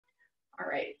All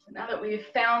right, so now that we've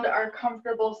found our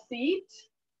comfortable seat,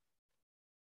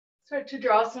 start to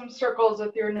draw some circles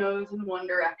with your nose in one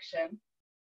direction.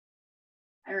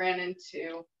 I ran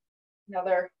into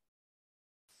another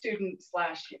student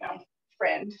slash,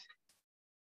 friend,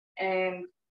 and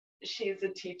she's a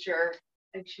teacher,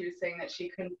 and she was saying that she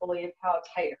couldn't believe how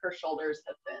tight her shoulders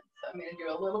have been. So I'm going to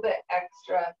do a little bit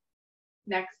extra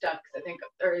next up, because I think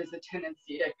there is a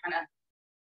tendency to kind of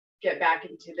get back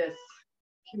into this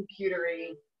computery,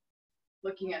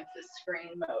 looking at the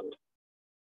screen mode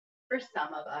for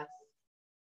some of us.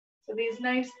 So these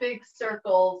nice big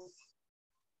circles.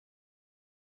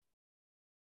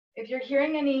 If you're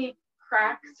hearing any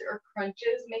cracks or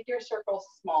crunches, make your circles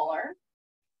smaller.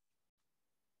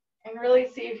 And really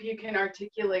see if you can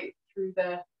articulate through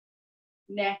the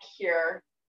neck here,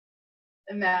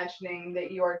 imagining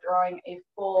that you are drawing a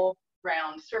full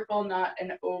round circle, not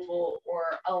an oval or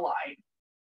a line.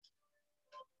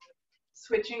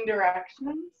 Switching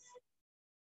directions.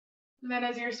 And then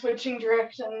as you're switching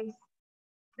directions,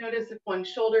 notice if one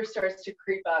shoulder starts to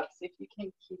creep up, see if you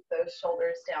can keep those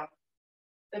shoulders down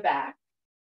the back.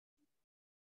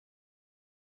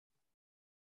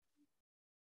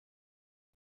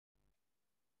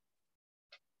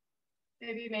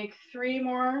 Maybe make 3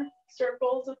 more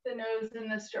circles with the nose in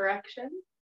this direction.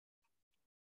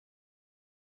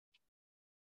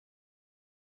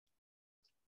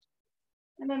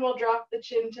 And then we'll drop the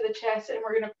chin to the chest, and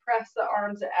we're going to press the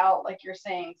arms out like you're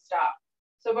saying stop.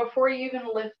 So before you even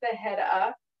lift the head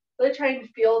up, really try and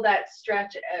feel that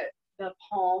stretch at the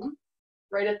palm,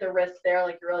 right at the wrist there,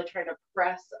 like you're really trying to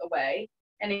press away.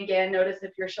 And again, notice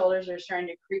if your shoulders are starting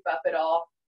to creep up at all,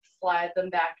 slide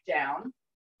them back down.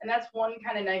 And that's one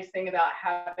kind of nice thing about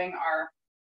having our,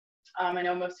 I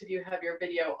know most of you have your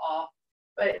video off,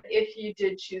 but if you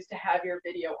did choose to have your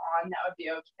video on, that would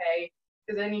be okay,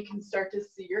 because then you can start to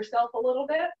see yourself a little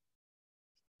bit.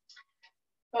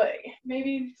 But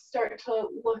maybe start to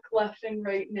look left and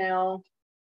right now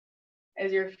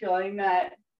as you're feeling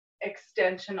that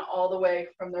extension all the way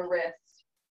from the wrist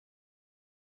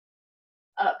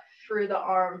up through the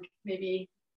arm. Maybe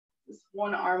this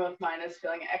one arm of mine is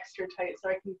feeling extra tight, so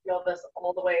I can feel this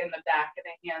all the way in the back of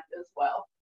the hand as well.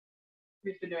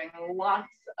 We've been doing lots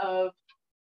of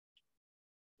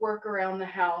work around the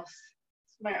house.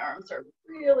 So my arms are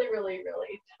really, really,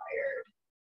 really tired.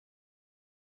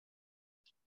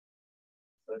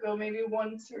 So go maybe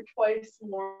once or twice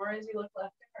more as you look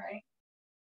left and right.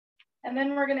 And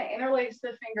then we're going to interlace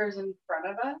the fingers in front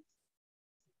of us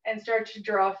and start to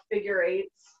draw figure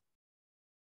eights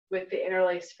with the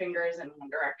interlaced fingers in one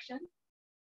direction.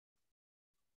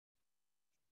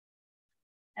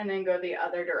 And then go the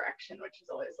other direction, which is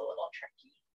always a little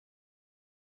tricky.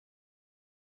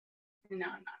 And now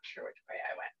I'm not sure which way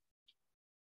I went.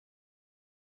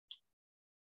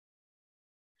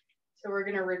 So we're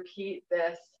going to repeat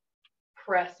this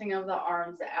pressing of the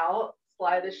arms out,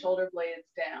 slide the shoulder blades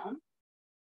down,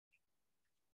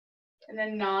 and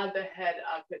then nod the head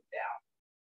up and down.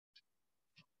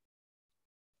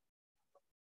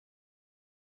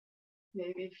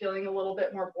 Maybe feeling a little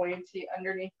bit more buoyancy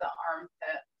underneath the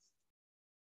armpits.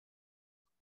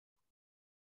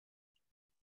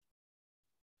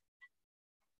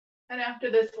 And after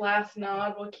this last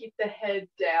nod, we'll keep the head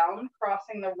down,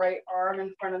 crossing the right arm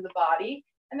in front of the body,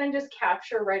 and then just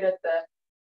capture right at the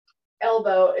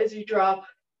elbow as you drop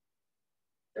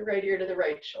the right ear to the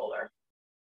right shoulder.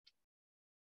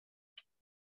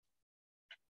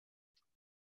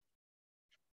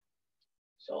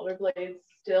 Shoulder blades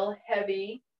still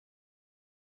heavy,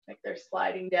 like they're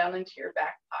sliding down into your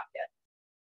back pocket.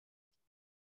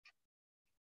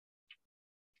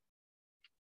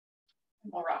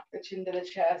 And we'll rock the chin to the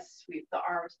chest, sweep the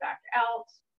arms back out,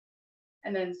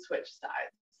 and then switch sides.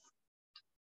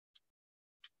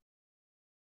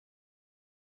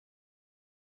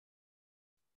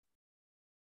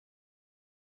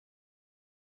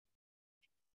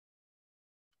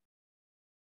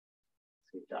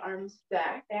 Sweep the arms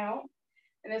back out.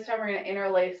 And this time we're going to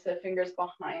interlace the fingers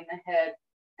behind the head.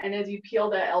 And as you peel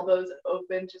the elbows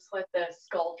open, just let the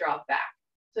skull drop back.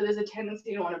 So there's a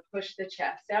tendency to want to push the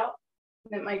chest out.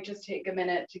 And it might just take a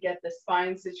minute to get the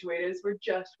spine situated as we're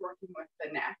just working with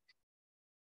the neck.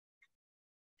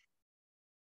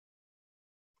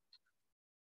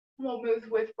 We'll move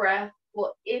with breath.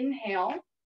 We'll inhale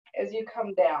as you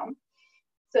come down,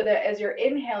 so that as you're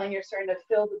inhaling, you're starting to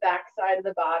fill the back side of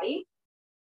the body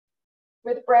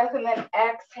with breath, and then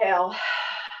exhale,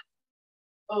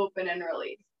 open and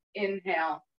release.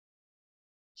 Inhale,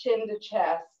 chin to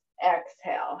chest,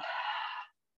 exhale,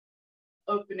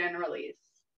 open and release.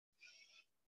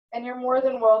 And you're more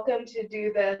than welcome to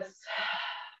do this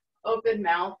open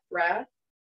mouth breath.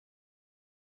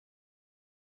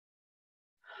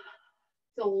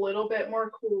 It's a little bit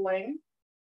more cooling.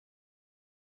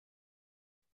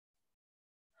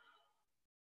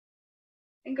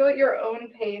 And go at your own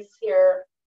pace here.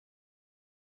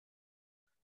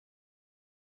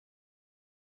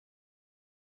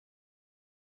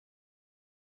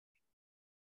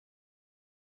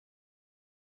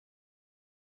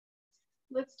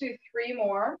 Let's do 3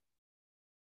 more.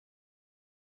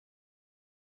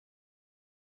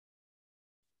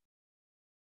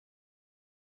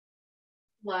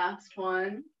 Last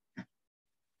one.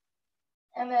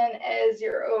 And then as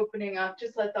you're opening up,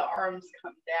 just let the arms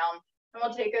come down. And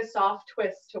we'll take a soft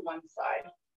twist to one side.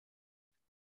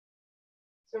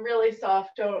 So really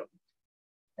soft, don't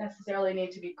necessarily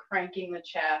need to be cranking the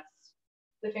chest.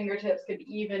 The fingertips could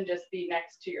even just be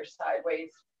next to your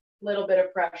sideways. Little bit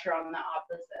of pressure on the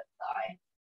opposite thigh.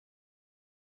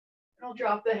 And I'll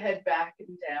drop the head back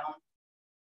and down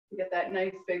to get that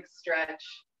nice big stretch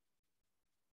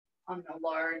on the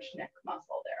large neck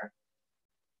muscle there.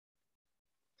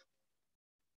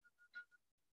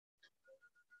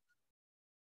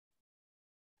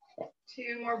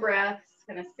 Two more breaths,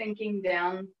 kind of sinking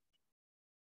down,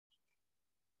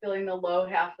 feeling the low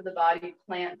half of the body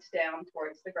plant down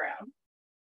towards the ground.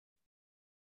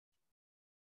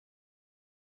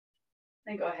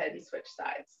 Then go ahead and switch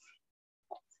sides.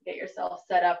 So get yourself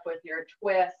set up with your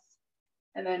twist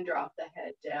and then drop the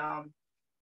head down.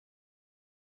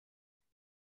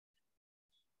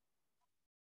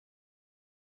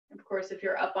 Of course, if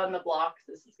you're up on the blocks,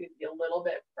 this is going to be a little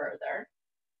bit further.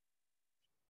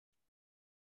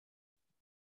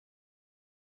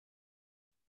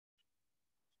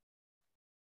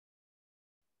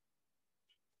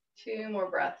 Two more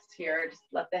breaths here. Just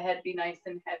let the head be nice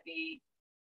and heavy.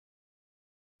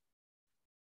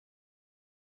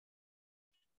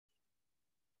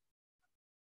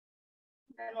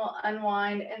 Then we'll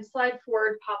unwind and slide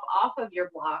forward, pop off of your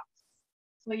blocks.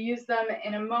 We'll use them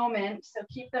in a moment, so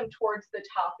keep them towards the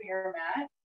top of your mat.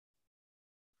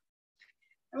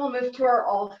 And we'll move to our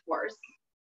all fours.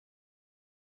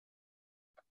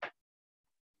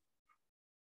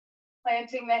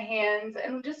 Planting the hands,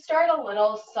 and just start a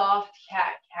little soft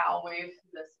cat-cow wave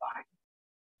through the spine.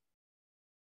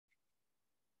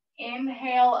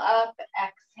 Inhale up,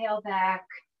 exhale back.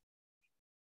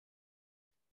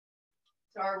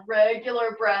 So our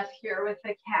regular breath here with the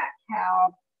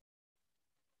cat-cow.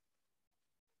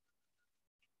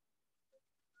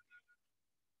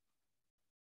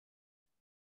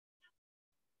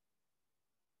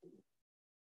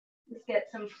 Just get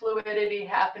some fluidity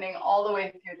happening all the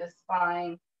way through the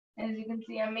spine. And as you can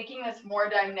see, I'm making this more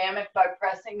dynamic by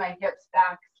pressing my hips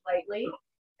back slightly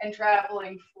and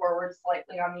traveling forward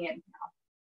slightly on the inhale.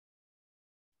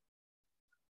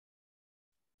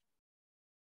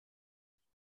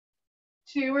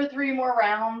 2 or 3 more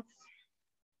rounds.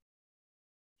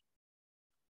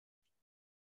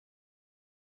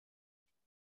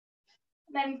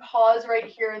 And then pause right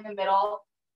here in the middle.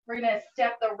 We're going to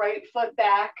step the right foot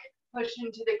back, push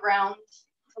into the ground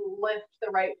to lift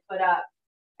the right foot up,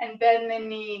 and bend the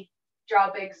knee,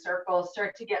 draw big circles,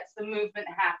 start to get some movement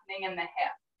happening in the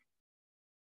hip.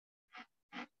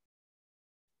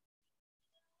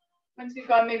 Once we've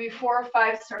gone maybe 4 or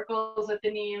 5 circles with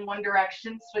the knee in one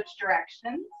direction, switch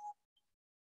directions.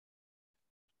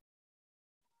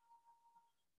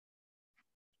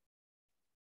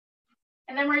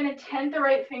 And then we're going to tent the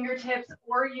right fingertips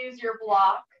or use your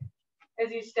block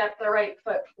as you step the right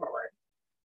foot forward.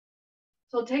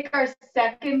 So we'll take our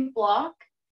second block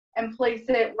and place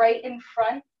it right in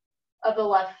front of the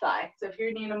left thigh. So if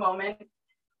you need a moment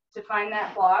to find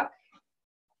that block.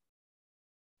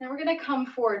 Then we're going to come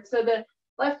forward. So the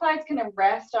left thigh is going to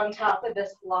rest on top of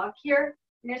this block here.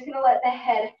 You're just going to let the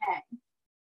head hang.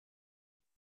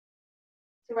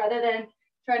 So rather than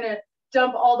trying to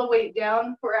dump all the weight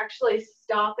down, we're actually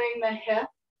stopping the hip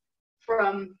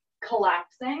from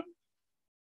collapsing.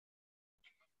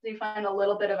 So you find a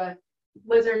little bit of a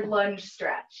lizard lunge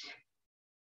stretch.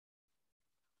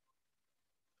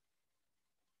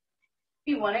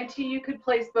 If you wanted to, you could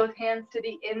place both hands to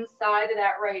the inside of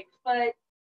that right foot.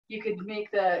 You could make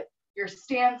your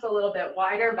stance a little bit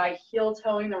wider by heel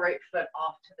toeing the right foot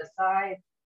off to the side.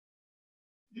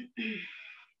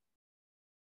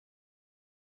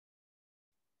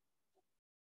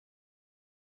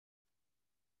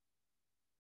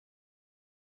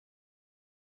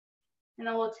 And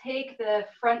then we'll take the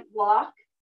front block,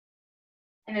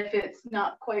 and if it's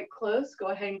not quite close, go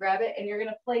ahead and grab it, and you're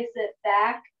gonna place it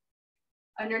back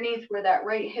underneath where that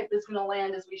right hip is gonna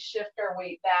land as we shift our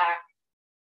weight back.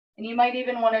 And you might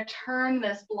even want to turn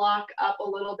this block up a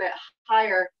little bit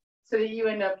higher so that you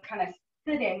end up kind of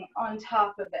sitting on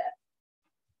top of it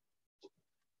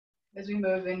as we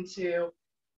move into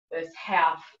this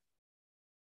half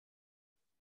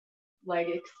leg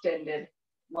extended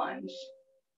lunge.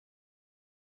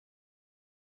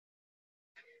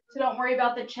 So don't worry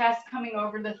about the chest coming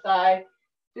over the thigh,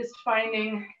 just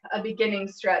finding a beginning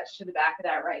stretch to the back of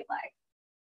that right leg.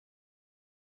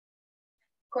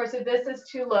 Of course, if this is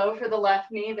too low for the left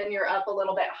knee, then you're up a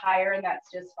little bit higher and that's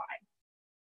just fine.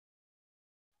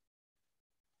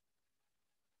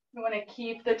 You want to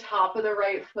keep the top of the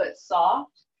right foot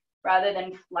soft rather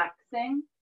than flexing.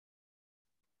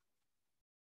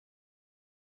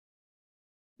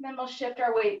 And then we'll shift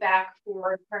our weight back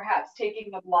forward, perhaps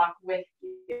taking the block with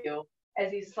you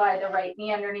as you slide the right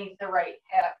knee underneath the right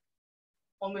hip.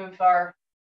 We'll move our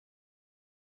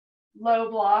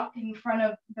low block in front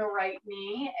of the right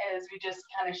knee as we just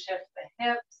kind of shift the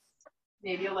hips,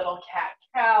 maybe a little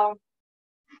cat-cow.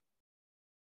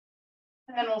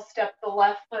 And then we'll step the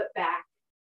left foot back.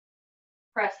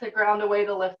 Press the ground away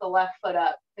to lift the left foot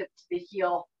up, hip to the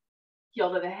heel,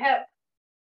 heel to the hip.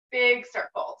 Big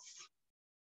circles.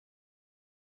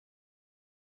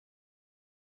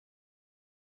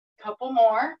 Couple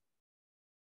more.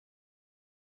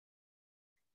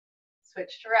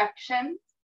 Switch directions.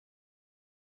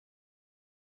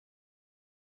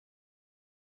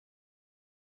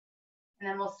 And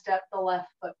then we'll step the left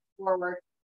foot forward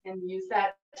and use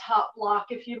that top block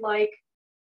if you'd like.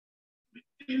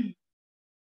 And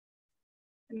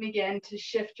begin to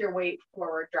shift your weight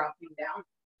forward, dropping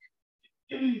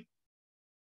down.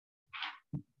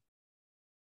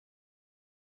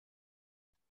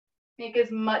 Make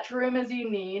as much room as you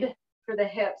need for the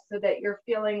hips so that you're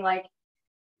feeling like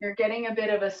you're getting a bit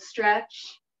of a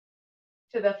stretch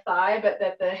to the thigh, but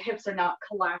that the hips are not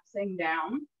collapsing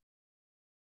down.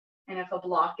 And if a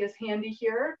block is handy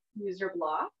here, use your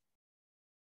block.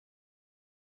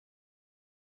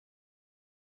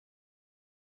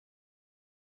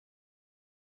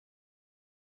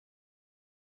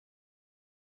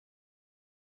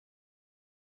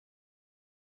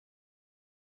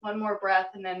 One more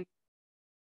breath and then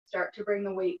start to bring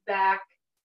the weight back.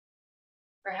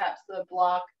 Perhaps the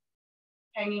block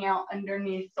hanging out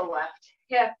underneath the left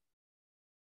hip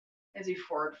as you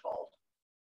forward fold.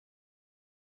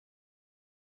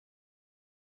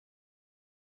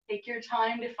 Take your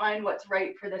time to find what's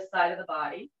right for this side of the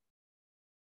body.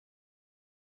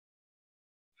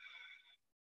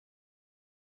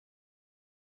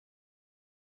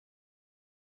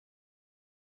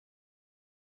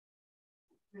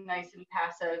 Nice and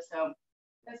passive, so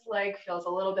this leg feels a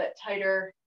little bit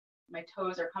tighter. My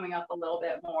toes are coming up a little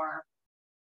bit more.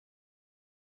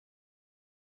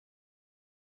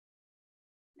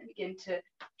 And begin to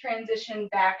transition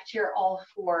back to your all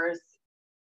fours.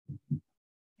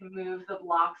 Move the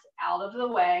blocks out of the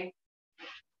way.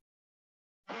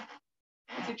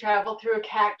 As you travel through a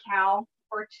cat-cow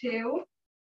or two.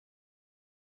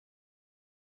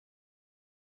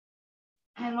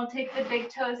 And we'll take the big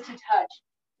toes to touch.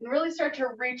 And really start to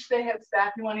reach the hips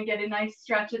back. You want to get a nice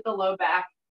stretch at the low back.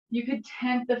 You could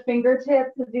tent the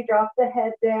fingertips as you drop the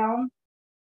head down.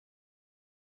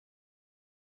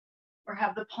 Or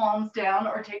have the palms down,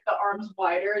 or take the arms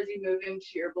wider as you move into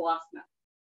your balasana.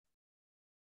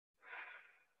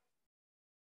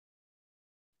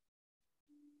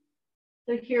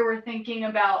 So here we're thinking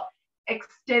about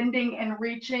extending and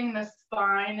reaching the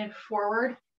spine and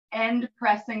forward and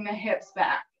pressing the hips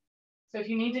back. So if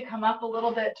you need to come up a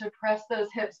little bit to press those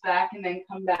hips back and then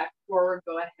come back forward,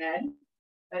 go ahead.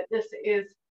 But this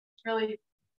is really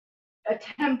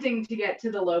attempting to get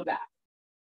to the low back.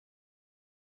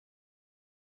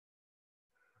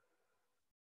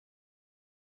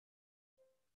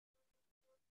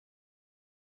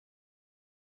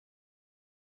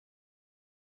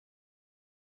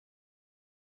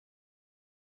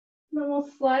 Then we'll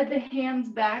slide the hands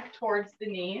back towards the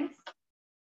knees.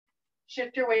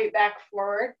 Shift your weight back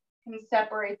forward and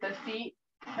separate the feet.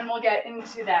 And we'll get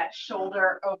into that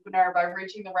shoulder opener by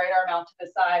reaching the right arm out to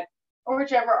the side, or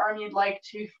whichever arm you'd like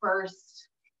to first.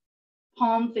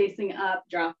 Palm facing up,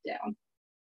 drop down.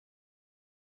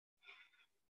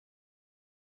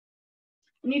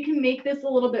 And you can make this a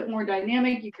little bit more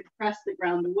dynamic. You could press the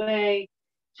ground away,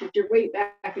 shift your weight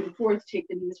back and forth, take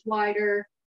the knees wider,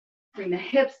 bring the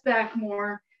hips back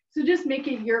more. So just make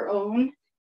it your own.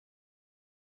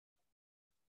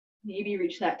 Maybe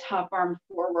reach that top arm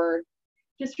forward.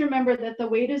 Just remember that the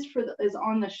weight is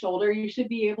on the shoulder. You should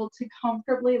be able to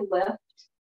comfortably lift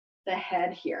the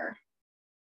head here.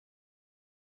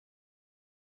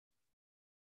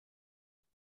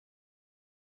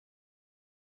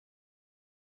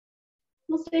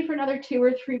 We'll stay for another 2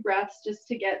 or 3 breaths just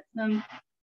to get some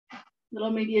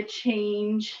little, maybe a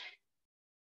change,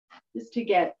 just to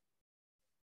get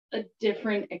a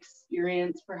different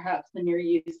experience perhaps than you're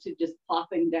used to just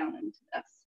plopping down into this.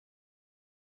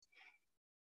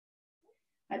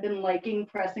 I've been liking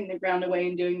pressing the ground away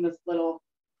and doing this little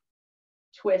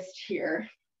twist here.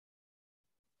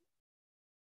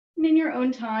 And in your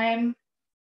own time,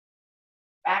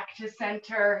 back to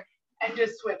center and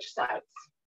just switch sides.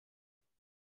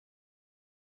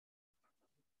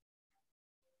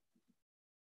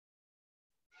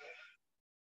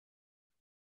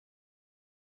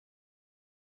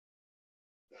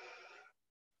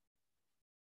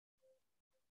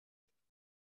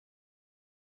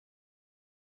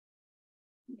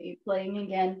 Maybe playing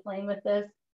again, playing with this,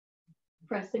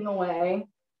 pressing away.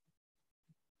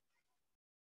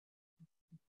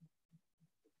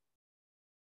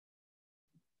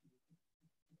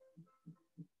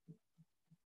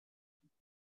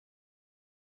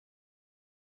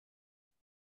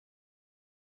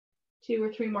 Two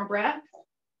or three more breaths.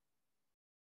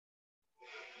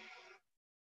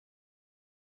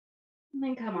 And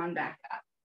then come on back up.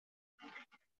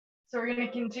 So we're going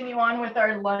to continue on with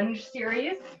our lunge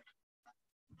series.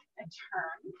 A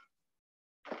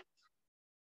turn.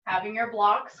 Having your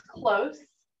blocks close.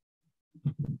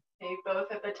 Okay,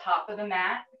 both at the top of the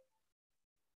mat.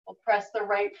 We'll press the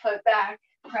right foot back,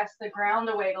 press the ground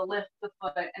away to lift the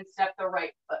foot, and step the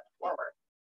right foot forward.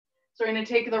 So we're going to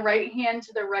take the right hand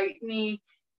to the right knee,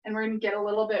 and we're going to get a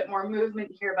little bit more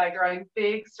movement here by drawing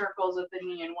big circles with the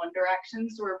knee in one direction.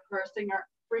 So we're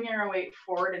bringing our weight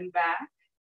forward and back.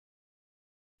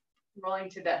 Rolling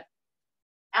to the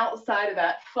outside of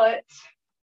that foot.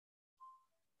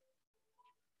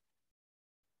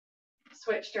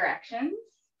 Switch directions.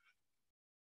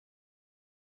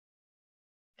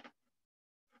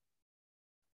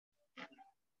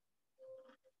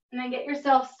 And then get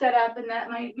yourself set up, and that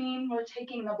might mean we're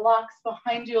taking the blocks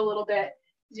behind you a little bit.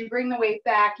 As you bring the weight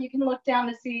back, you can look down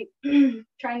to see,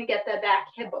 trying to get the back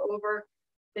hip over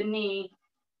the knee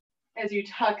as you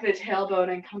tuck the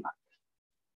tailbone and come up.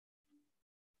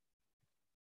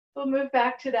 We'll move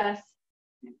back to this.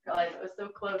 I realized it was so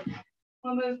close.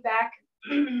 We'll move back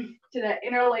to the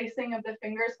interlacing of the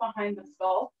fingers behind the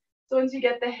skull. So once you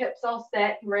get the hips all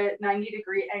set, we're at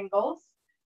 90-degree angles.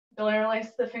 You'll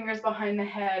interlace the fingers behind the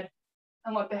head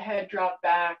and let the head drop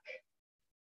back.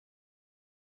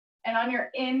 And on your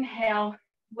inhale,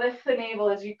 lift the navel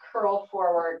as you curl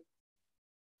forward.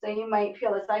 So you might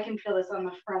feel this, I can feel this on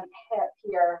the front hip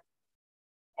here.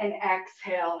 And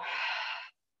exhale,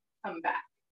 come back.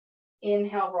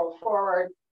 Inhale, roll forward,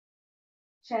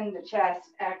 chin to chest,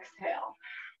 exhale,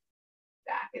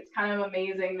 back. It's kind of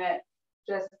amazing that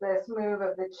just this move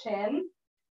of the chin,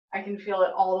 I can feel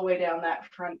it all the way down that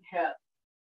front hip.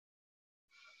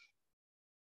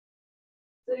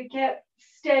 So to get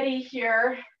steady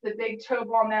here, the big toe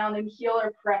ball mound and heel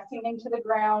are pressing into the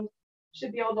ground.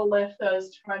 Should be able to lift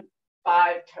those front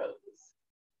 5 toes.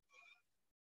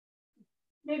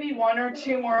 Maybe 1 or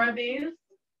 2 more of these.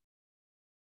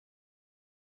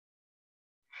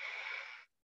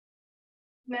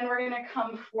 And then we're going to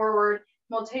come forward.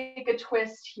 We'll take a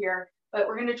twist here, but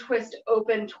we're going to twist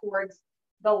open towards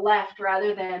the left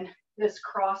rather than this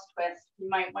cross twist. You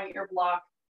might want your block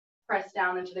pressed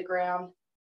down into the ground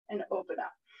and open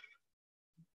up.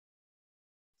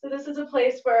 So this is a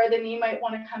place where the knee might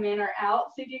want to come in or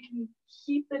out. See if you can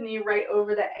keep the knee right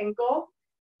over the ankle.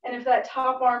 And if that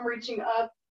top arm reaching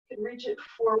up, you can reach it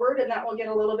forward, and that will get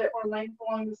a little bit more length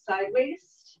along the side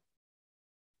waist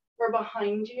or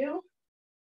behind you.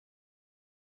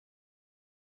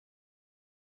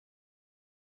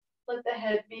 Let the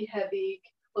head be heavy.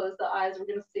 Close the eyes. We're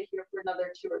going to stay here for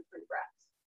another 2 or 3 breaths.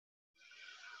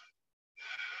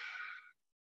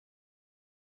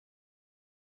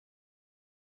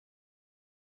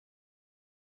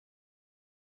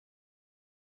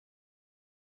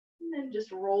 And then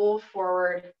just roll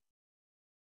forward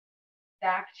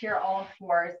back to your all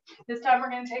fours. This time we're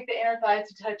going to take the inner thighs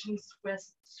to touch and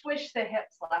swish the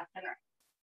hips left and right.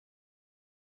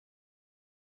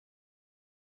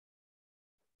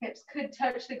 Hips could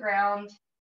touch the ground.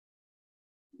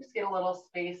 Just get a little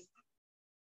space.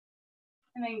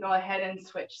 And then go ahead and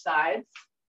switch sides.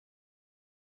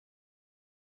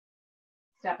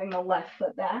 Stepping the left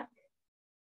foot back.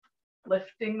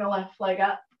 Lifting the left leg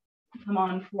up. Come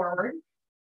on forward.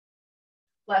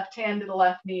 Left hand to the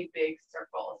left knee, big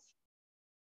circles.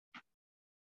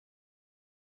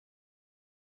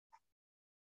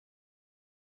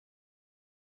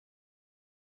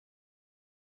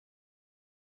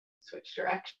 Switch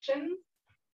directions.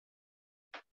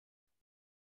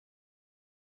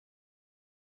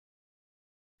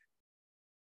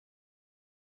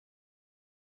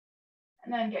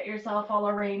 And then get yourself all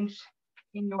arranged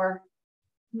in your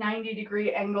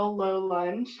 90-degree angle low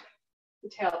lunge. The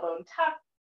tailbone tucked.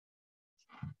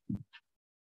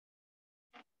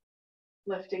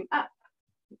 Lifting up.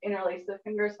 Interlace the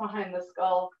fingers behind the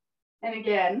skull. And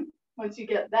again, once you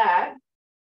get that,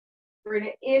 we're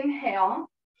going to inhale,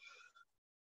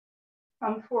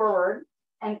 come forward,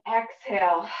 and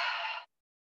exhale,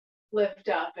 lift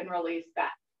up and release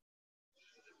back.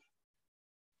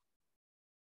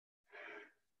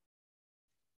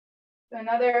 So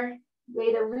another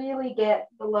way to really get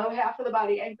the low half of the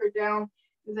body anchored down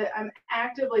is that I'm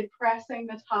actively pressing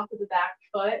the top of the back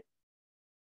foot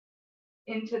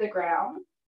into the ground.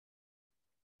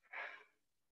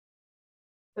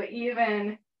 So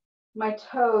even my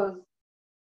toes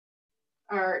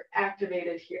are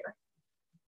activated here.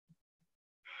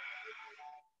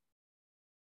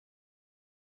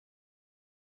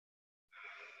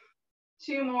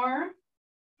 Two more.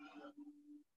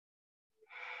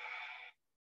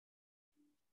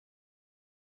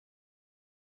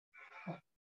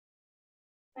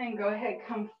 And go ahead,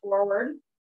 come forward.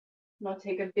 And I'll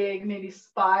take a big maybe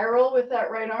spiral with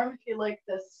that right arm if you like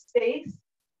the space.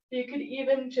 You could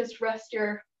even just rest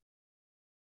your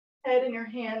head in your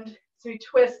hand. So you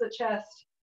twist the chest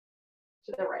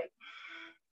to the right.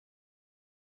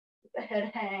 Let the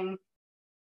head hang.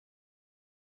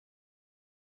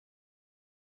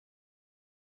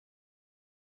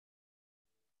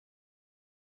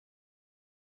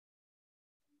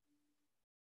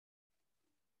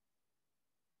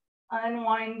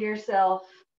 Unwind yourself,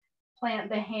 plant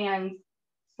the hands,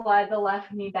 slide the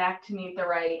left knee back to meet the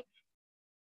right.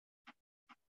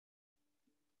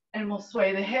 And we'll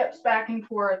sway the hips back and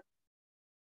forth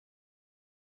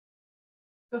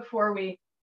before we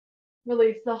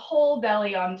release the whole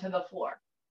belly onto the floor.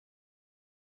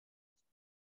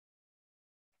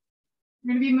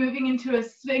 We're going to be moving into a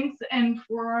Sphinx and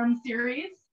forearm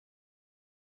series.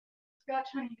 Scott,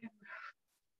 honey, you can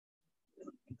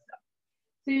move.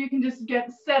 So you can just get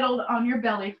settled on your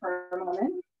belly for a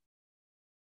moment.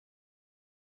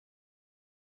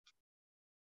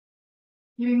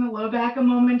 Giving the low back a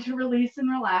moment to release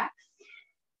and relax.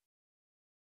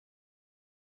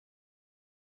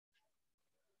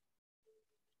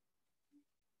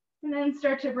 And then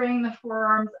start to bring the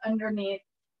forearms underneath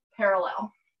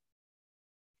parallel.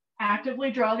 Actively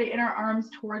draw the inner arms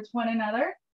towards one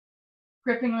another,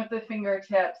 gripping with the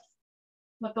fingertips.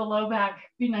 Let the low back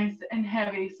be nice and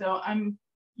heavy, so I'm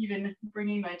even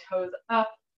bringing my toes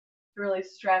up to really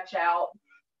stretch out.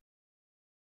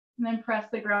 And then press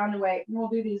the ground away. And we'll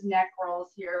do these neck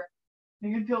rolls here.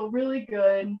 You can feel really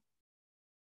good.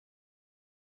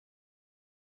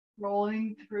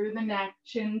 Rolling through the neck,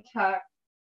 chin tuck.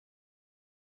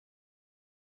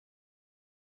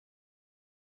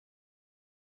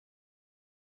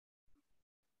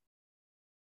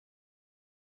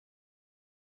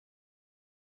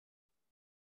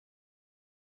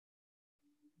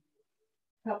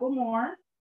 Couple more.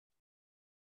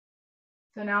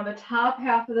 So now the top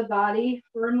half of the body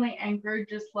firmly anchored,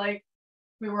 just like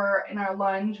we were in our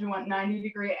lunge. We want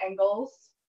 90-degree angles.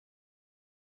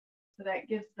 So that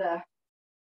gives the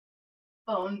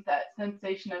bones that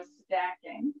sensation of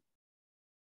stacking.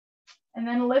 And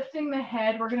then lifting the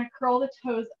head, we're going to curl the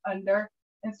toes under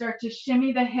and start to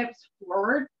shimmy the hips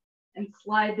forward and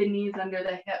slide the knees under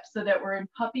the hips so that we're in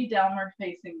puppy downward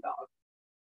facing dog.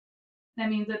 That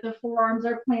means that the forearms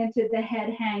are planted, the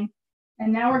head hangs,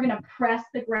 and now we're going to press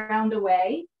the ground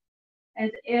away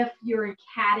as if you're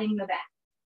catting the back.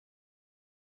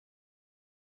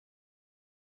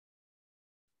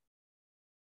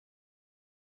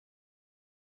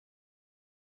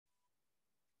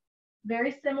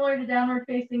 Very similar to downward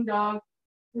facing dog,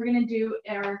 we're going to do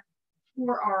our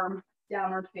forearm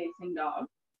downward facing dog.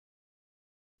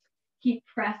 Keep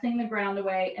pressing the ground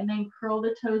away and then curl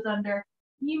the toes under.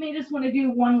 You may just want to do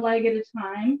one leg at a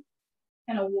time,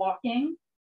 kind of walking,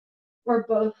 or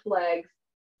both legs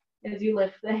as you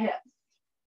lift the hips.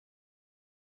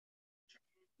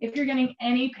 If you're getting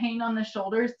any pain on the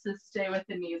shoulders, to stay with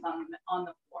the knees on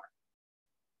the floor.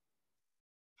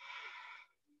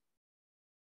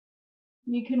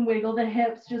 You can wiggle the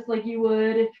hips just like you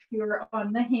would if you were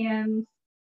on the hands.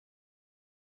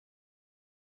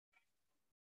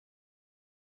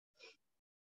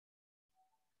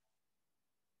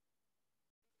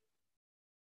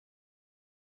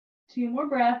 Two more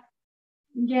breaths.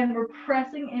 Again, we're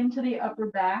pressing into the upper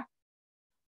back,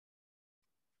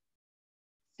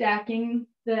 stacking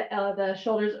the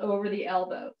shoulders over the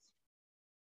elbows.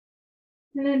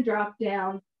 And then drop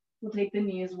down. We'll take the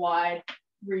knees wide,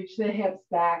 reach the hips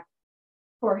back,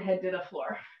 forehead to the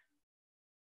floor.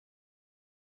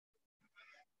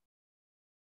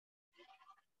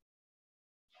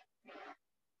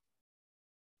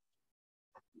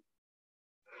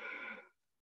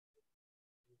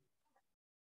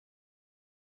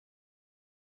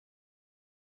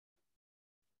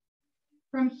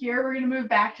 From here, we're going to move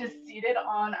back to seated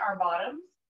on our bottoms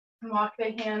and walk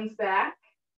the hands back.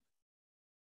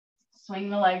 Swing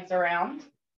the legs around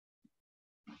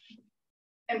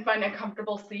and find a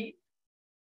comfortable seat.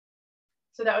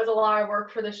 So that was a lot of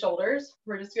work for the shoulders.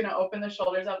 We're just going to open the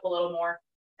shoulders up a little more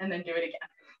and then do it again.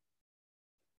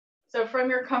 So from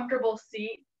your comfortable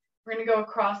seat, we're going to go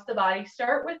across the body.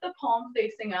 Start with the palm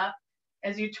facing up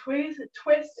as you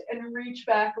twist and reach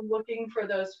back looking for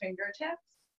those fingertips.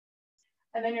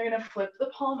 And then you're going to flip the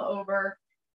palm over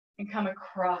and come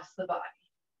across the body.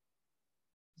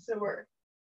 So we're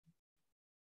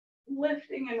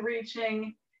lifting and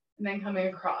reaching and then coming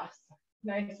across.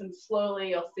 Nice and slowly,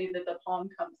 you'll see that the palm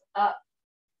comes up.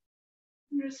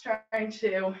 I'm just trying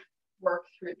to work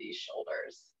through these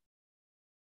shoulders.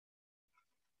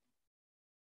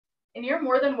 And you're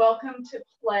more than welcome to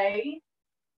play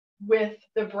with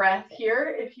the breath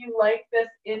here. If you like this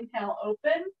inhale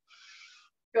open,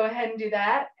 go ahead and do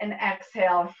that and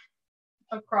exhale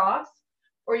across,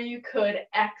 or you could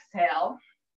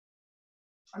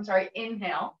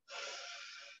inhale.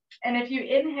 And if you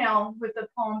inhale with the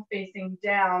palm facing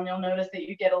down, you'll notice that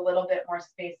you get a little bit more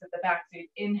space at the back. So you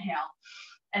inhale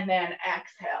and then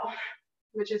exhale,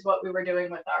 which is what we were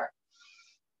doing with our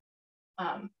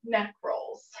neck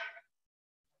rolls.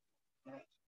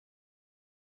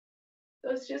 So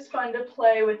it's just fun to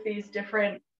play with these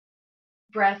different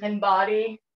breath and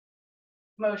body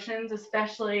motions,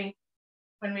 especially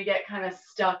when we get kind of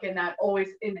stuck in that always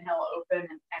inhale open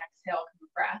and exhale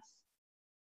compress.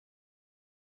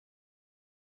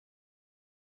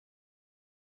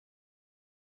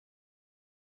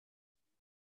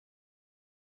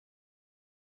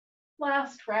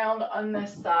 Last round on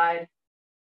this side,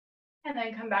 and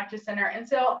then come back to center. And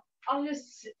so I'll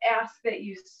just ask that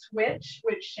you switch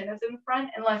which shin is in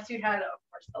front, unless you had, of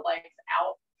course, the legs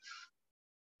out.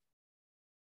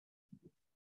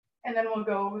 And then we'll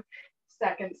go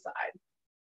second side.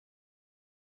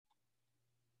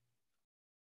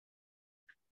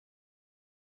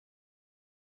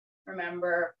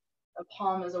 Remember, the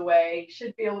palm is away. You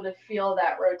should be able to feel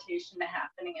that rotation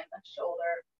happening in the shoulder.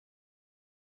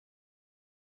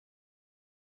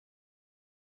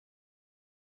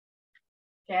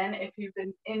 Again, if you've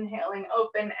been inhaling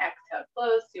open, exhale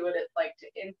close. See what it's like to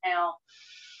inhale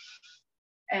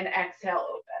and exhale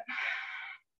open.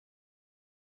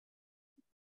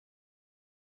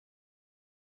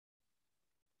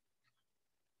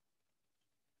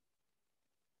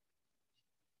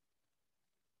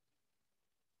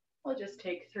 We'll just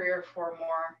take 3 or 4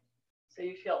 more so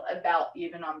you feel about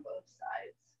even on both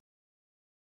sides.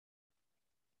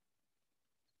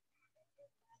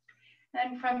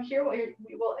 And from here, we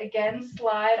will again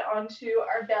slide onto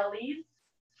our bellies.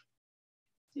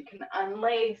 You can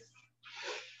unlace,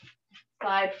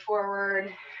 slide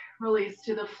forward, release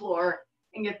to the floor,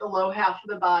 and get the low half of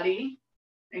the body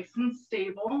nice and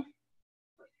stable.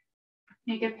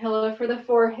 Make a pillow for the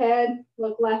forehead,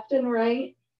 look left and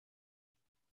right.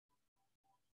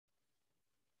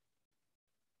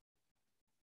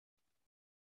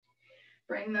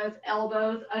 Bring those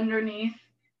elbows underneath,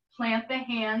 plant the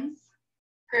hands,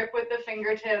 grip with the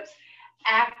fingertips,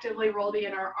 actively roll the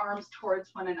inner arms towards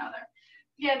one another.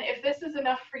 Again, if this is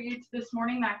enough for you this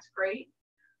morning, that's great.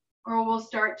 Or we'll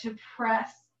start to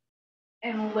press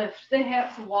and lift the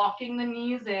hips, walking the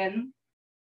knees in.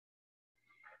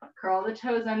 Curl the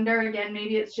toes under. Again,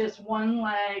 maybe it's just one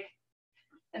leg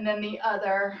and then the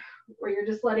other, where you're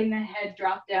just letting the head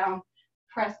drop down.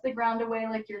 Press the ground away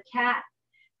like your cat.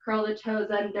 Curl the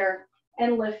toes under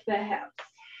and lift the hips.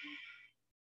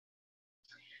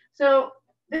 So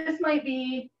this might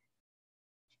be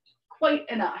quite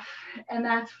enough, and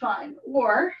that's fine.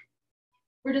 Or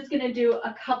we're just going to do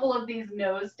a couple of these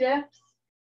nose dips.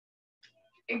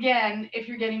 Again, if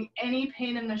you're getting any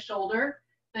pain in the shoulder,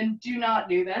 then do not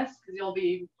do this because you'll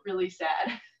be really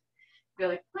sad. You're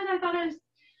like, but I thought his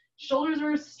shoulders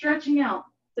were stretching out.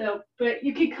 So, but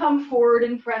you can come forward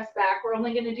and press back. We're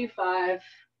only going to do 5.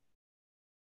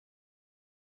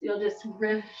 You'll just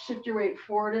shift your weight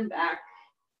forward and back.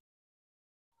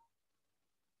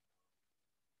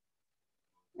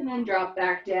 And then drop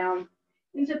back down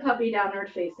into puppy downward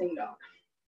facing dog.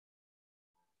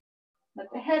 Let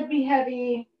the head be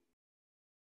heavy.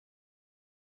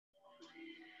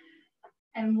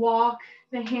 And walk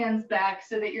the hands back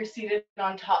so that you're seated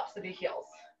on tops of the heels.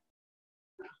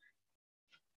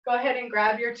 Go ahead and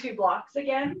grab your 2 blocks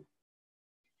again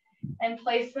and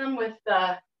place them with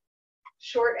the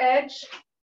short edge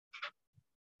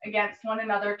against one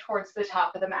another towards the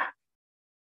top of the mat.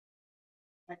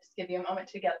 I'll just give you a moment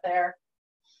to get there.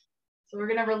 So we're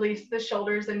going to release the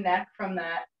shoulders and neck from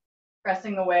that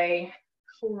pressing away,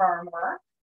 forearm work.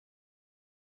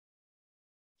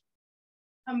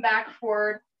 Come back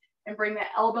forward and bring the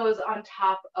elbows on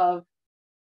top of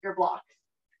your blocks.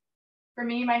 For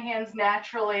me, my hands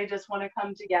naturally just want to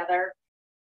come together.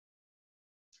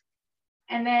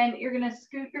 And then you're going to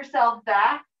scoot yourself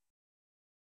back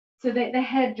so that the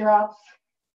head drops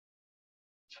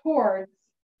towards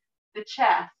the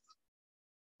chest.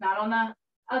 Not on the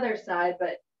other side,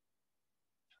 but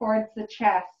towards the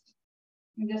chest.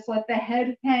 And just let the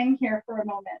head hang here for a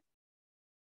moment.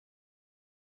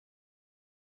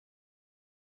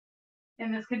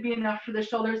 And this could be enough for the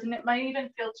shoulders, and it might even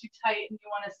feel too tight and you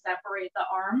want to separate the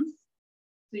arms.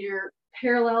 So you're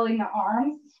paralleling the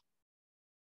arms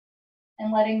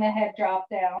and letting the head drop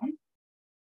down.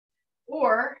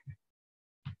 Or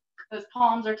those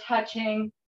palms are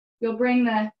touching, you'll bring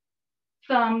the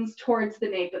thumbs towards the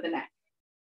nape of the neck.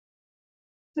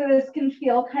 So this can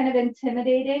feel kind of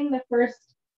intimidating the first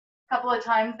couple of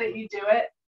times that you do it,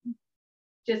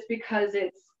 just because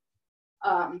it's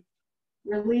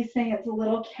releasing, it's a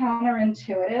little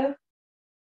counterintuitive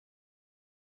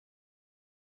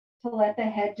to let the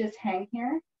head just hang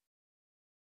here.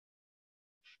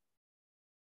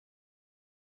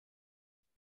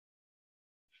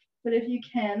 But if you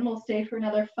can, we'll stay for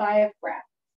another 5 breaths.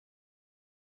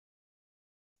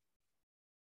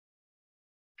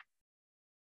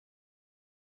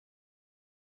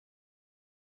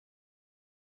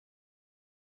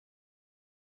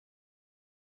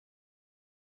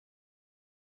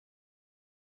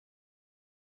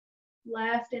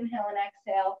 Last inhale and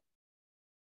exhale.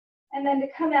 And then to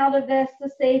come out of this the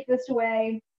safest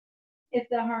way, if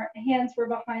the hands were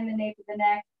behind the nape of the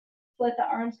neck, let the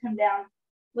arms come down,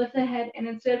 lift the head, and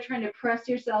instead of trying to press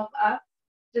yourself up,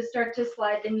 just start to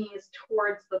slide the knees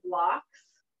towards the blocks.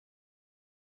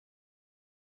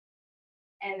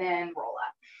 And then roll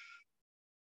up.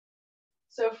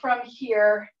 So from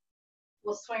here,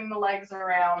 we'll swing the legs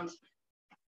around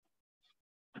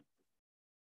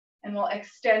and we'll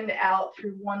extend out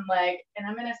through one leg. And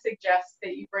I'm going to suggest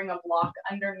that you bring a block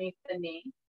underneath the knee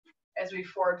as we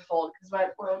forward fold, because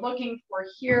what we're looking for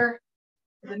here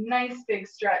is a nice big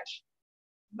stretch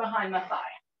behind the thigh.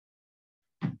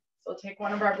 So we'll take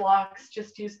one of our blocks,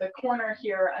 just use the corner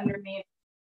here underneath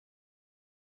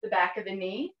the back of the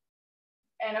knee.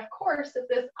 And of course, if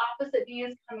this opposite knee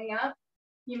is coming up,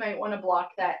 you might want to block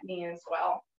that knee as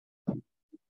well. And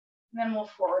then we'll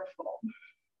forward fold.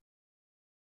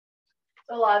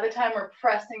 So a lot of the time we're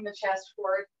pressing the chest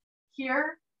forward.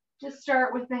 Here, just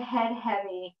start with the head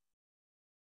heavy.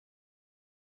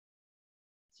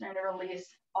 Starting to release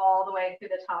all the way through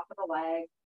the top of the leg.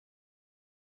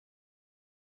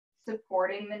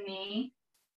 Supporting the knee.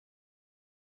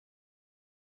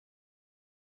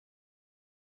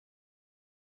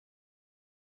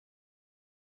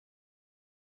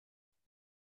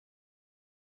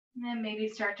 And then maybe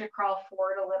start to crawl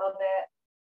forward a little bit.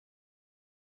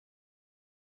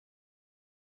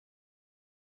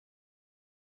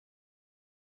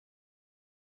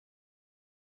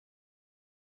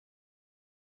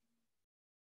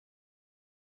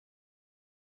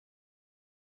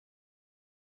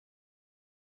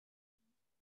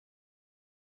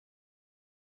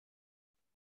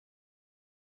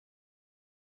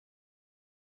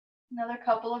 Another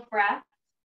couple of breaths.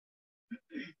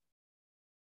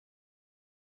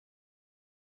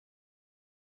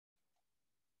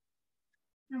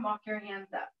 And walk your hands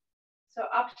up. So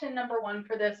option number 1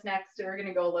 for this next, we're going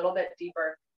to go a little bit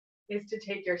deeper, is to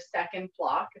take your second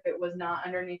block. If it was not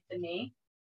underneath the knee,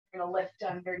 you're going to lift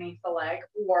underneath the leg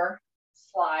or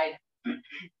slide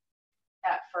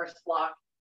that first block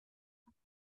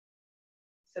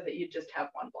so that you just have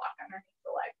one block underneath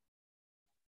the leg.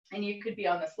 And you could be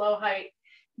on this low height,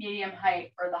 medium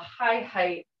height, or the high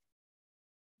height.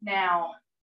 Now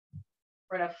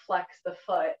we're going to flex the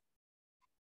foot,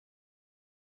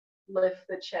 lift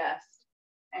the chest,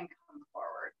 and come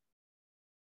forward.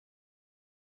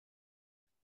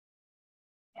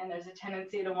 And there's a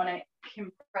tendency to want to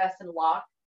compress and lock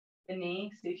the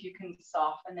knee. So if you can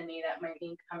soften the knee, that might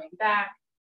mean coming back,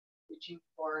 reaching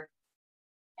forward,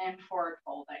 and forward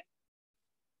folding.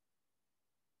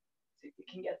 So if you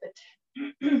can get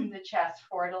the chest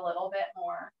forward a little bit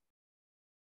more.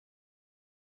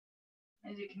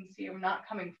 As you can see, I'm not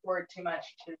coming forward too much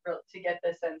to get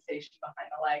the sensation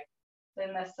behind the leg.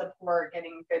 Then the support,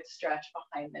 getting good stretch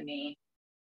behind the knee.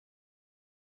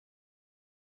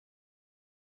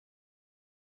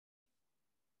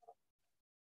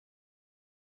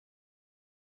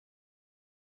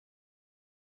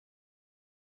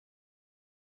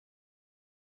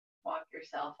 Walk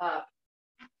yourself up.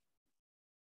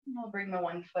 And we'll bring the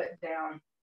one foot down.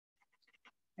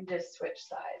 and just switch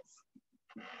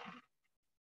sides.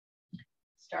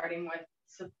 Starting with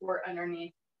support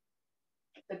underneath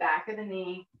the back of the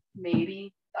knee,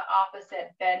 maybe the opposite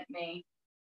bent knee,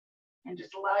 and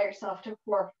just allow yourself to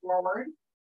pour forward.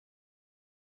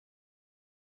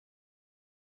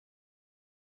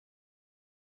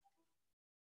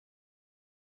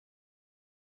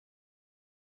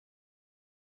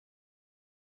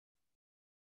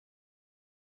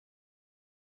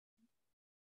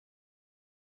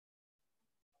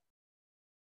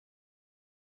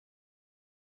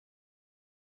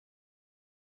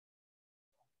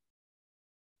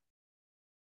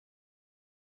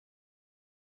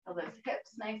 Feel those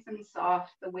hips nice and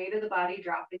soft, the weight of the body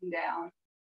dropping down.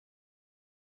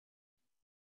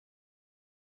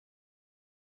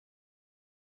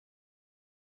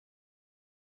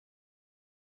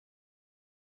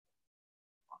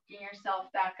 Walking yourself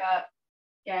back up.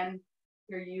 Again,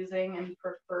 you're using and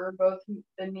prefer both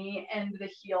the knee and the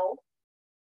heel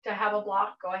to have a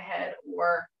block, go ahead,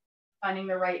 or finding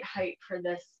the right height for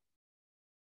this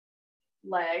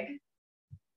leg.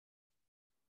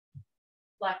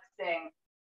 Flexing.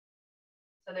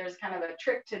 So there's kind of a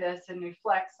trick to this, and we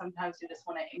flex. Sometimes you just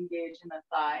want to engage in the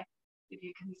thigh. If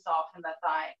you can soften the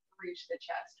thigh, reach the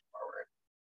chest forward.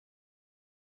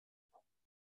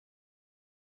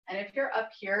 And if you're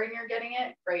up here and you're getting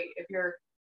it, great. If you're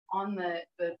on the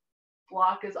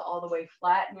block is all the way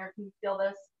flat and you can feel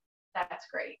this, that's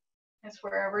great. It's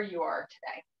wherever you are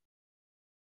today.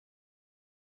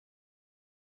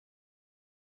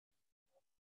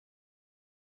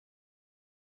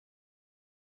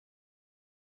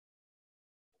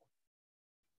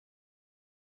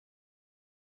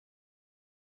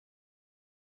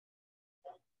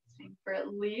 For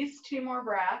at least 2 more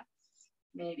breaths,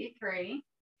 maybe 3.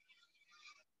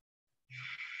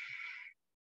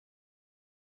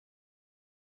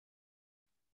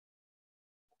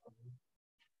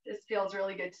 This feels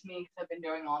really good to me because I've been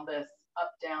doing all this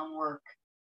up-down work,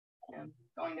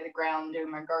 going to the ground, doing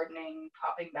my gardening,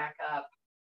 popping back up.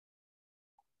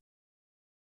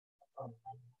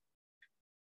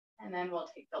 And then we'll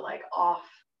take the leg off,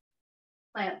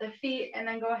 plant the feet, and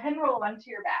then go ahead and roll onto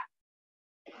your back.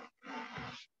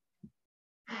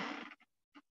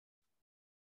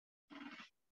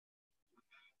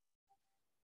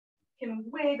 You can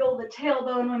wiggle the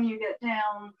tailbone when you get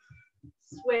down,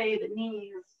 sway the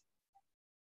knees.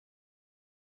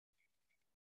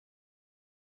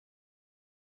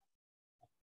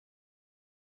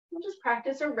 We'll just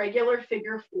practice a regular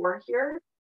figure 4 here.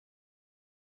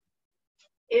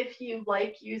 If you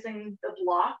like using the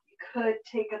block, you could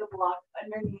take the block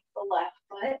underneath the left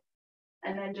foot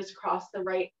and then just cross the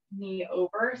right knee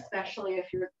over, especially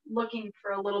if you're looking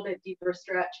for a little bit deeper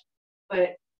stretch,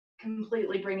 but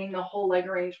completely bringing the whole leg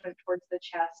arrangement towards the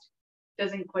chest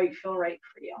doesn't quite feel right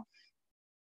for you.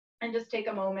 And just take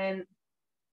a moment,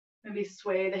 maybe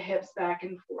sway the hips back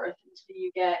and forth until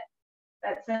you get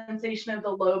that sensation of the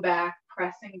low back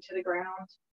pressing to the ground.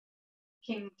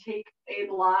 You can take a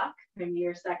block, maybe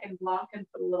your second block, and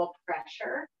put a little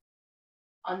pressure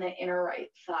on the inner right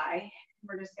thigh.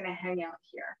 We're just going to hang out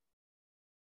here.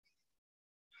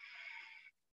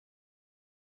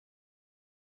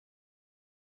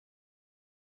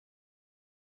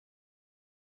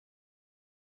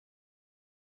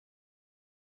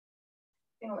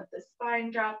 Gonna let the spine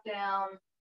drop down,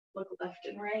 look left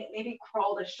and right, maybe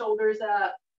crawl the shoulders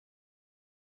up.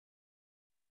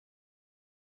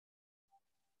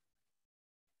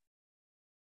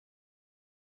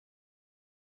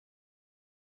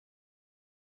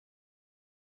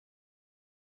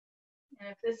 And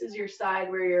if this is your side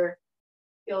where you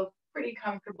feel pretty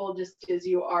comfortable just as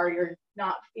you are, you're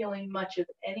not feeling much of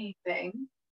anything,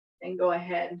 then go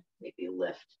ahead, maybe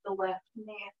lift the left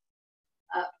knee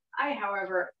up. I,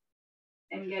 however,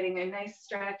 am getting a nice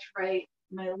stretch right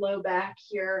in my low back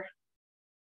here.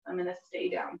 I'm going to stay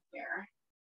down here.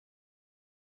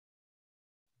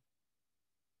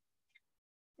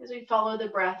 As we follow the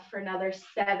breath for another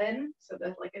 7, so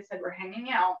that, like I said, we're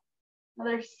hanging out,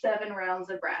 another 7 rounds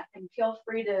of breath, and feel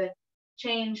free to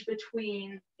change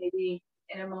between, maybe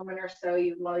in a moment or so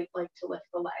you'd like to lift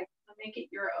the leg, so make it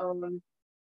your own.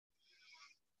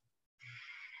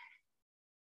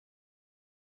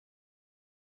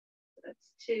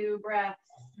 That's 2 breaths,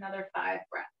 another 5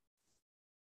 breaths.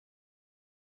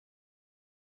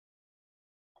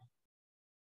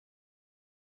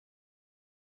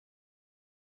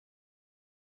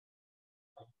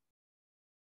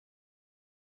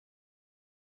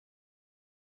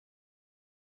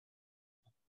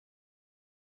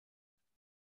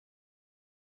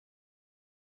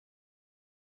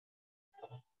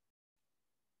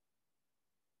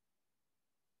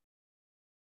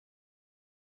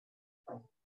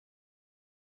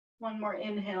 One more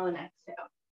inhale and exhale.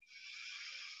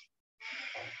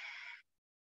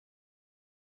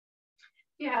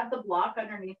 If you have the block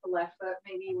underneath the left foot,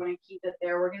 maybe you want to keep it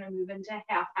there. We're going to move into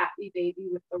half happy baby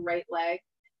with the right leg.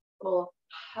 We'll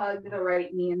hug the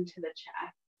right knee into the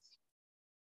chest.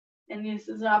 And this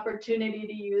is an opportunity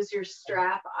to use your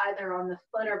strap either on the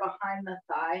foot or behind the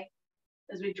thigh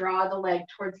as we draw the leg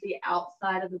towards the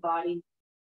outside of the body,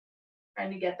 trying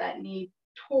to get that knee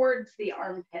towards the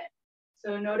armpit.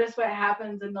 So notice what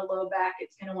happens in the low back.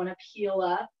 It's going to want to peel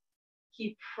up,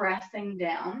 keep pressing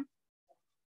down.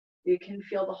 You can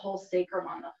feel the whole sacrum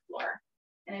on the floor.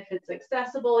 And if it's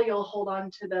accessible, you'll hold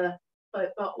on to the foot,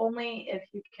 but only if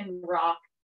you can rock.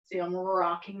 See, I'm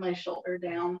rocking my shoulder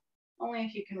down. Only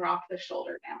if you can rock the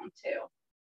shoulder down too.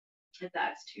 If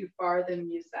that's too far,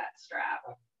 then use that strap.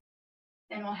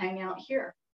 And we'll hang out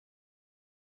here.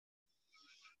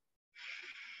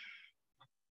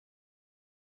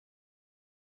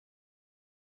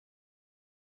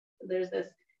 So there's this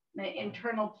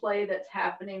internal play that's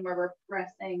happening where we're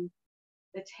pressing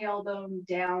the tailbone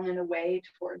down and away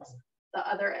towards the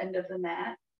other end of the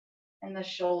mat, and the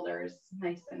shoulders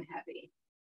nice and heavy.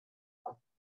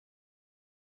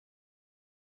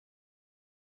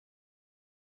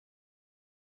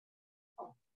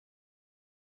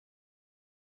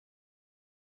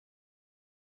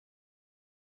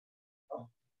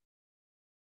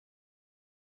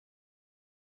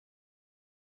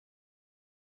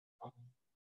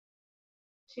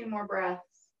 Two more breaths.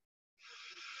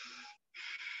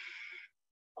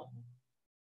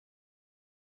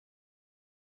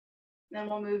 Then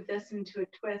we'll move this into a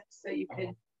twist so you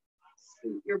could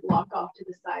scoot your block off to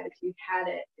the side if you had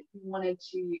it. If you wanted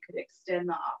to, you could extend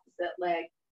the opposite leg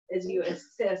as you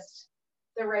assist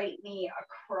the right knee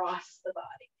across the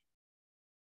body.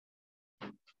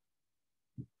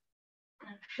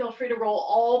 And feel free to roll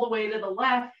all the way to the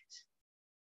left.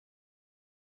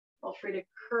 Feel free to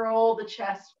curl the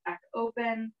chest back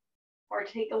open or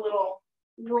take a little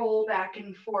roll back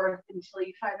and forth until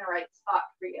you find the right spot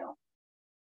for you.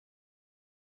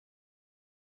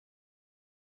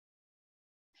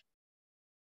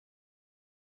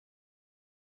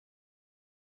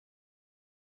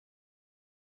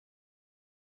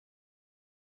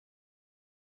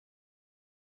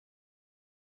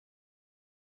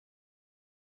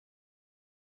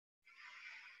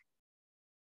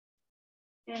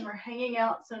 And we're hanging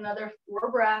out, so another 4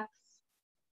 breaths.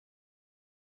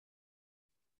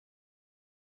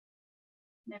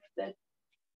 And if the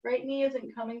right knee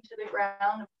isn't coming to the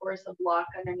ground, of course, a block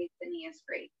underneath the knee is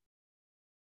great.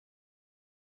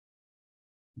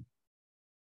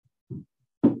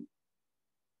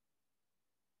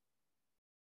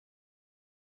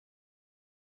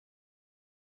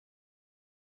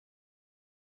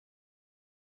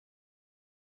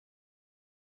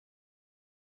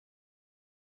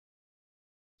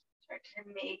 Start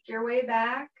to make your way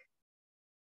back.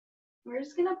 We're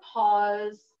just gonna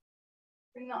pause,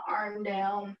 bring the arm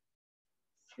down,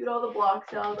 scoot all the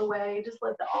blocks out of the way. Just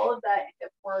let all of that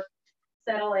hip work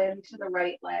settle into the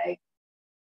right leg.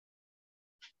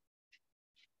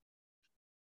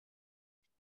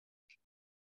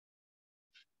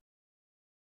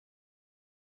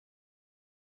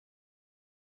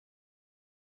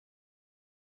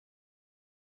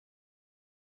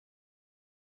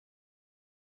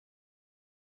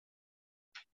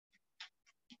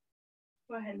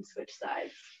 Go ahead and switch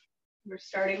sides. We're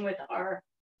starting with our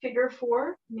figure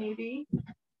 4, maybe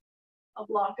a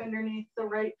block underneath the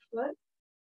right foot.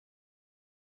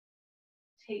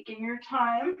 Taking your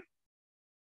time.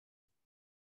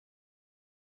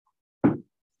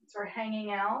 Since we're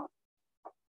hanging out,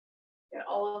 get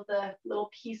all of the little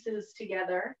pieces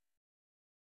together.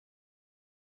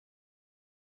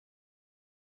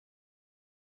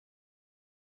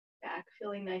 Back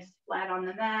feeling nice flat on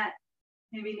the mat.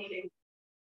 Maybe needing to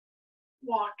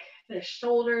walk the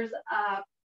shoulders up,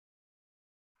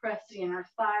 press the inner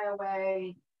thigh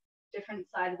away, different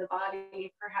side of the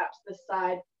body. Perhaps this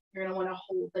side, you're going to want to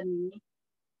hold the knee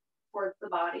towards the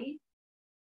body.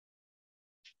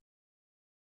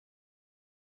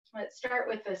 Let's start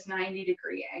with this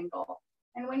 90-degree angle.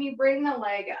 And when you bring the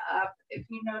leg up, if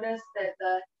you notice that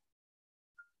the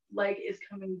leg is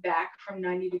coming back from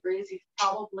 90 degrees, you've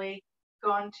probably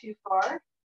gone too far. So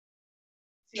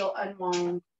you'll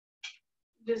unwind.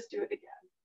 Just do it again.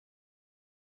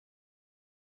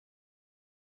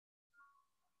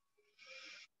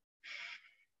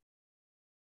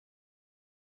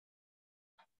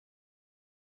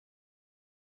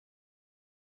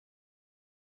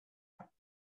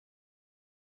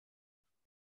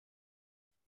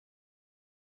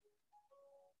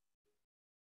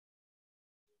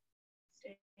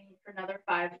 For another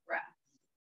 5 breaths.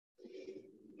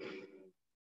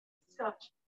 Stop.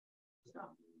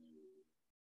 Stop.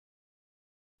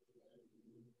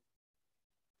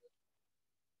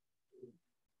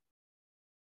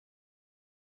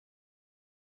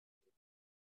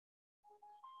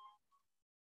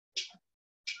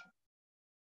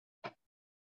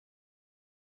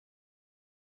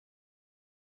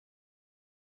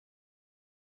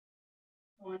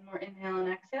 One more inhale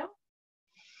and exhale.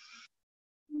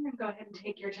 And then go ahead and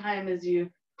take your time as you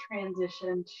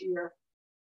transition to your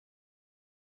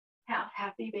half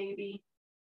happy baby.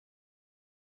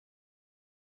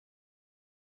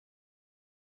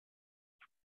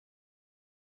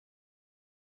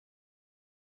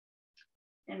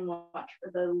 And watch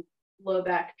for the low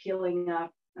back peeling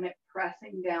up and it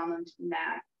pressing down onto the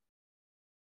mat.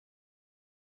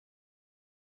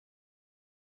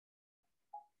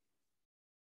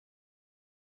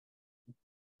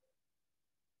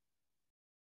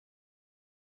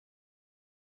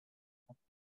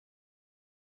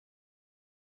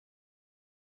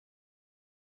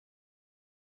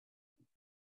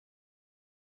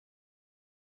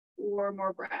 Four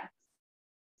more breaths.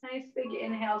 Nice big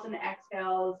inhales and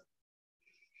exhales.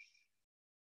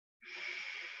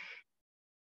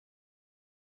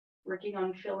 Working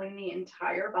on filling the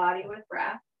entire body with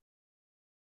breath.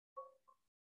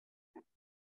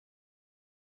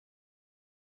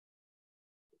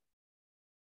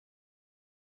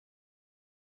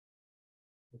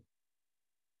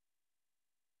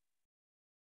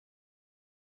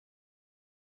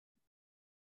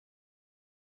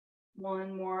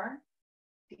 One more.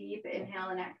 Deep inhale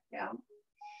and exhale.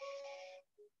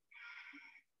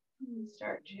 And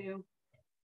start to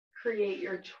create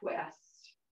your twist.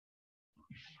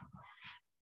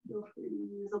 Feel free to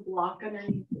use a block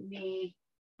underneath the knee.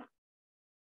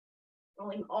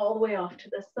 Rolling all the way off to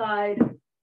the side.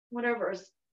 Whatever is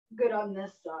good on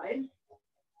this side.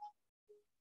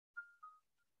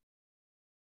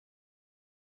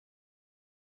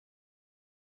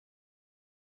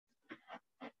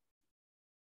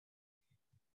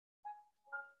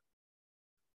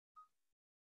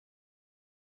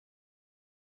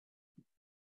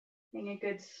 Taking a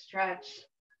good stretch,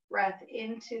 breath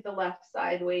into the left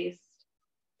side waist,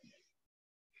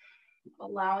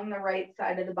 allowing the right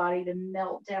side of the body to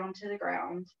melt down to the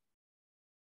ground.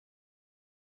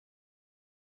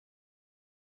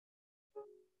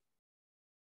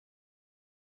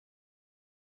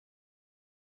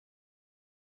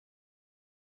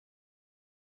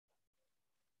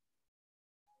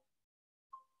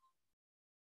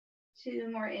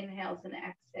 Two more inhales and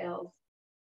exhales.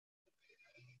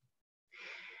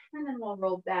 And then we'll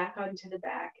roll back onto the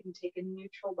back and take a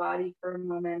neutral body for a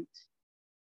moment.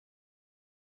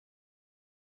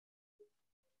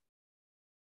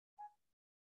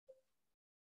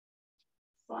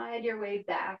 Slide your way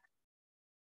back.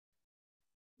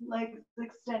 Legs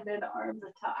extended, arms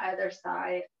to either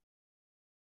side.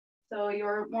 So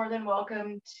you're more than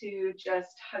welcome to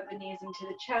just hug the knees into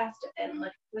the chest and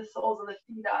lift the soles of the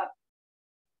feet up.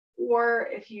 Or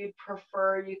if you'd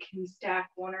prefer, you can stack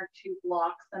 1 or 2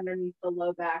 blocks underneath the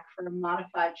low back for a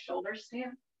modified shoulder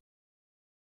stand.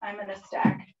 I'm going to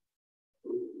stack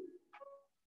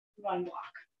 1 block.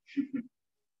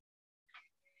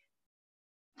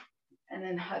 And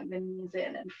then hug the knees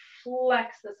in and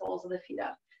flex the soles of the feet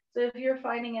up. So if you're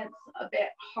finding it's a bit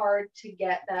hard to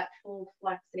get that full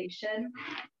flexation,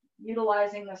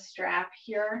 utilizing the strap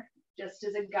here just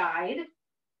as a guide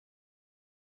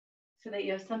so that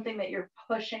you have something that you're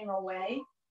pushing away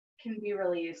can be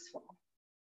really useful.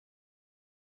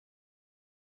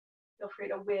 Feel free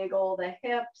to wiggle the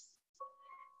hips.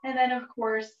 And then of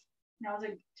course, now's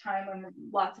a time when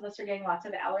lots of us are getting lots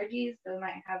of allergies, so we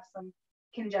might have some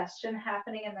congestion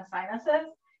happening in the sinuses.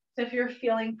 So if you're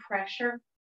feeling pressure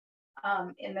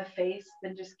in the face,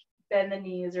 then just bend the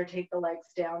knees or take the legs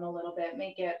down a little bit,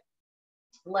 make it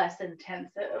less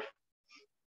intensive.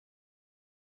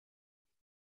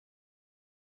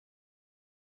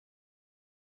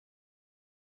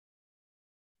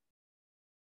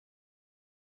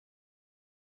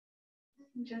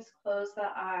 Just close the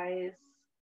eyes.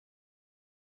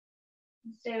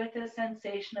 Stay with the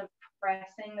sensation of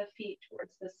pressing the feet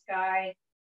towards the sky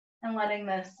and letting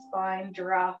the spine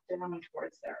drop down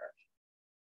towards the earth.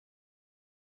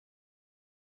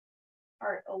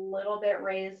 Heart a little bit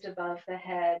raised above the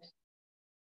head.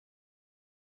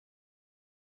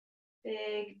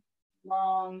 Big,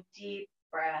 long, deep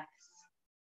breaths.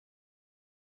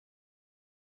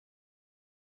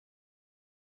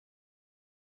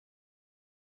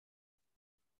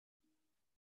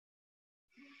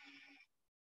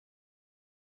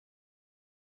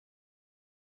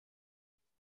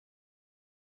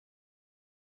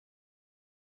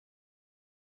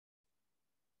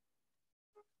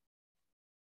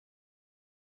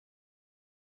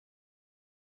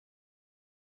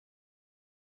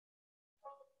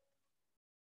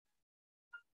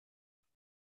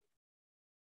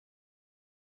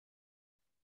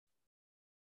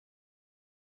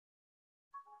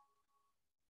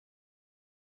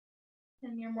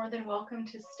 And you're more than welcome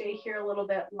to stay here a little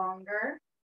bit longer.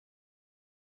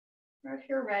 Or if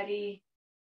you're ready,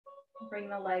 bring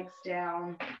the legs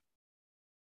down.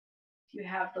 If you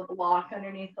have the block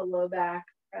underneath the low back,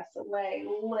 press away,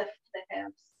 lift the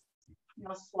hips.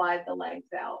 Now slide the legs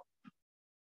out.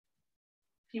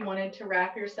 If you wanted to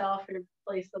wrap yourself or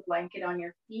place the blanket on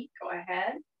your feet, go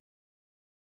ahead.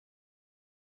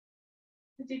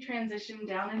 As you transition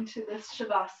down into this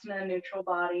Shavasana neutral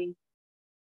body,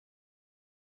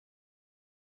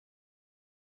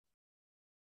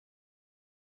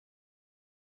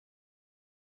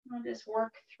 I'll just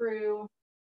work through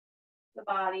the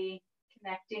body,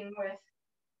 connecting with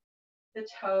the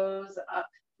toes up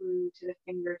through to the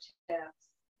fingertips.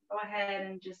 Go ahead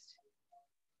and just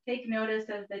take notice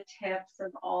of the tips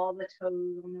of all the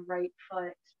toes on the right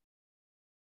foot,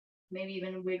 maybe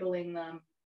even wiggling them.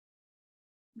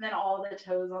 And then all the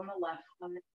toes on the left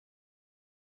foot.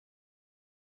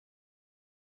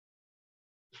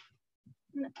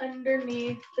 And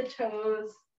underneath the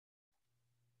toes,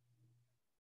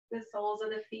 the soles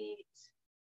of the feet.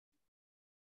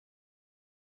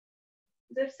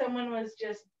 As if someone was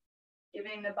just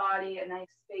giving the body a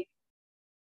nice big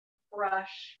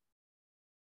brush,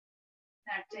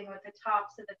 connecting with the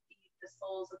tops of the feet, the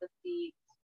soles of the feet.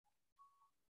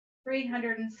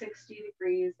 360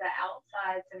 degrees, the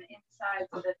outsides and insides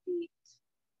of the feet.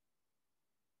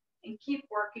 And keep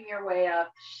working your way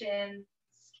up, shins,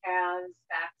 calves,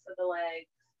 backs of the legs,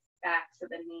 backs of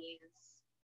the knees.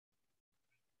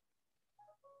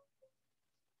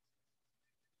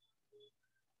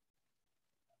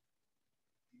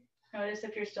 Notice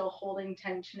if you're still holding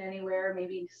tension anywhere,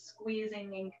 maybe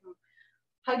squeezing and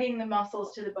hugging the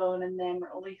muscles to the bone and then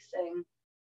releasing.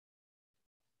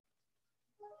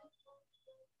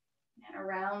 And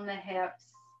around the hips,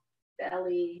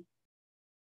 belly.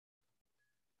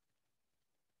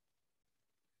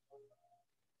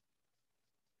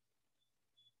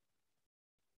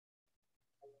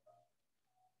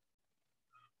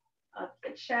 Up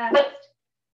the chest.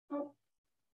 Oh.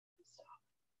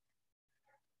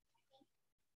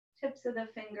 Tips of the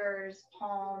fingers,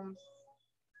 palms.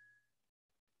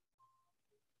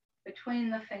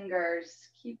 Between the fingers,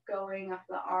 keep going up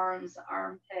the arms,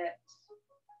 armpits.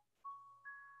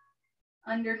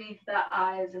 Underneath the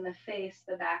eyes and the face,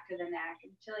 the back of the neck,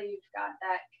 until you've got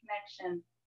that connection.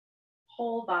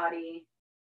 Whole body.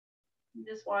 And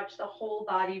just watch the whole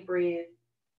body breathe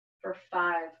for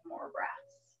 5 more breaths.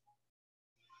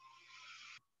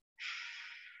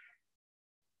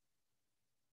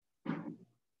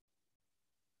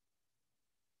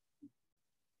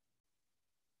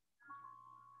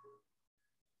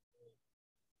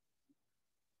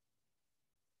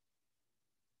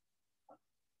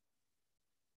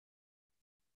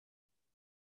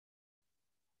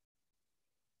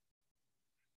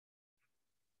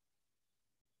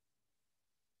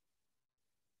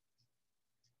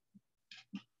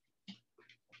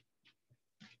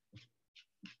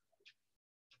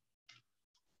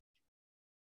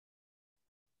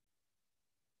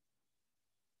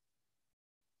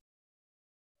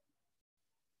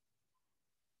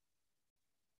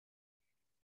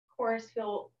 Of course,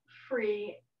 feel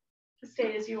free to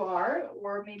stay as you are,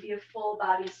 or maybe a full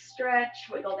body stretch,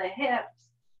 wiggle the hips,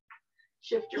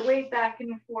 shift your weight back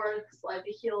and forth, slide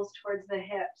the heels towards the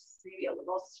hips, maybe a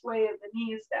little sway of the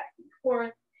knees back and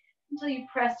forth until you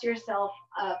press yourself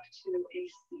up to a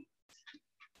seat.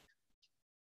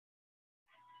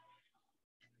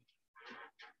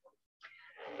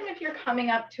 And if you're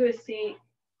coming up to a seat,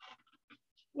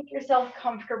 make yourself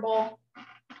comfortable.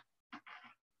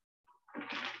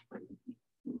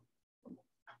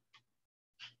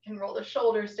 You can roll the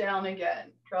shoulders down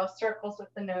again, draw circles with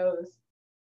the nose,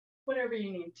 whatever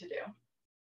you need to do.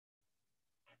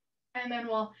 And then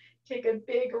we'll take a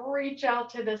big reach out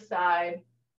to the side,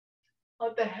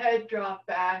 let the head drop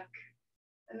back,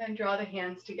 and then draw the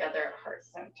hands together at heart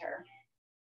center.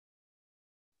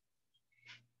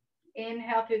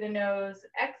 Inhale through the nose,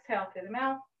 exhale through the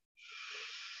mouth.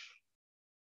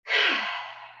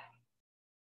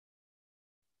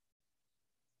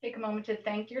 Take a moment to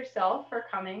thank yourself for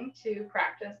coming to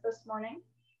practice this morning.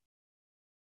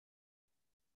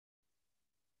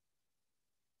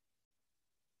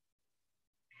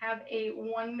 Have a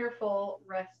wonderful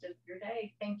rest of your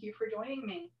day. Thank you for joining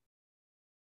me.